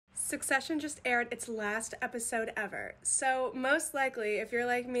Succession just aired its last episode ever. So, most likely, if you're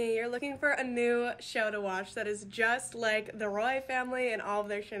like me, you're looking for a new show to watch that is just like the Roy family and all of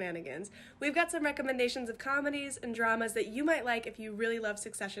their shenanigans. We've got some recommendations of comedies and dramas that you might like if you really love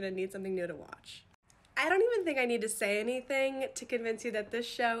Succession and need something new to watch. I don't even think I need to say anything to convince you that this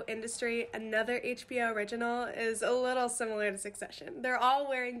show, Industry, another HBO original, is a little similar to Succession. They're all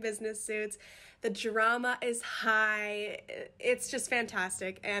wearing business suits. The drama is high. It's just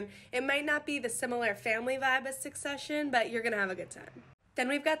fantastic. And it might not be the similar family vibe as Succession, but you're going to have a good time. Then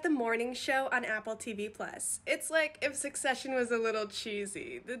we've got The Morning Show on Apple TV+. It's like if Succession was a little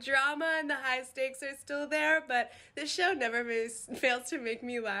cheesy. The drama and the high stakes are still there, but this show never fails to make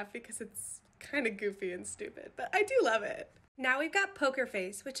me laugh because it's kind of goofy and stupid, but I do love it. Now we've got Poker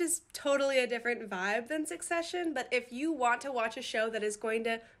Face, which is totally a different vibe than Succession, but if you want to watch a show that is going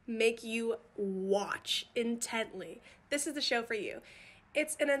to make you watch intently, this is the show for you.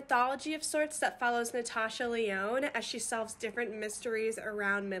 It's an anthology of sorts that follows Natasha Lyonne as she solves different mysteries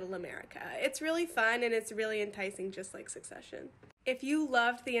around Middle America. It's really fun and it's really enticing, just like Succession. If you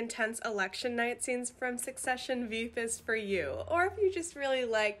loved the intense election night scenes from Succession, Veep is for you. Or if you just really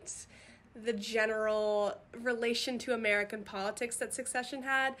liked the general relation to American politics that Succession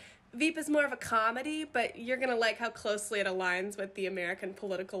had, Veep is more of a comedy, but you're going to like how closely it aligns with the American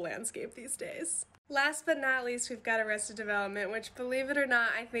political landscape these days. Last but not least, we've got Arrested Development, which, believe it or not,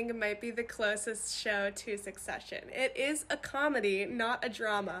 I think might be the closest show to Succession. It is a comedy, not a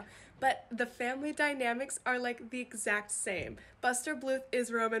drama, but the family dynamics are like the exact same. Buster Bluth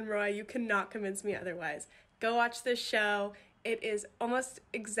is Roman Roy. You cannot convince me otherwise. Go watch this show. It is almost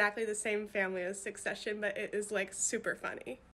exactly the same family as Succession, but it is like super funny.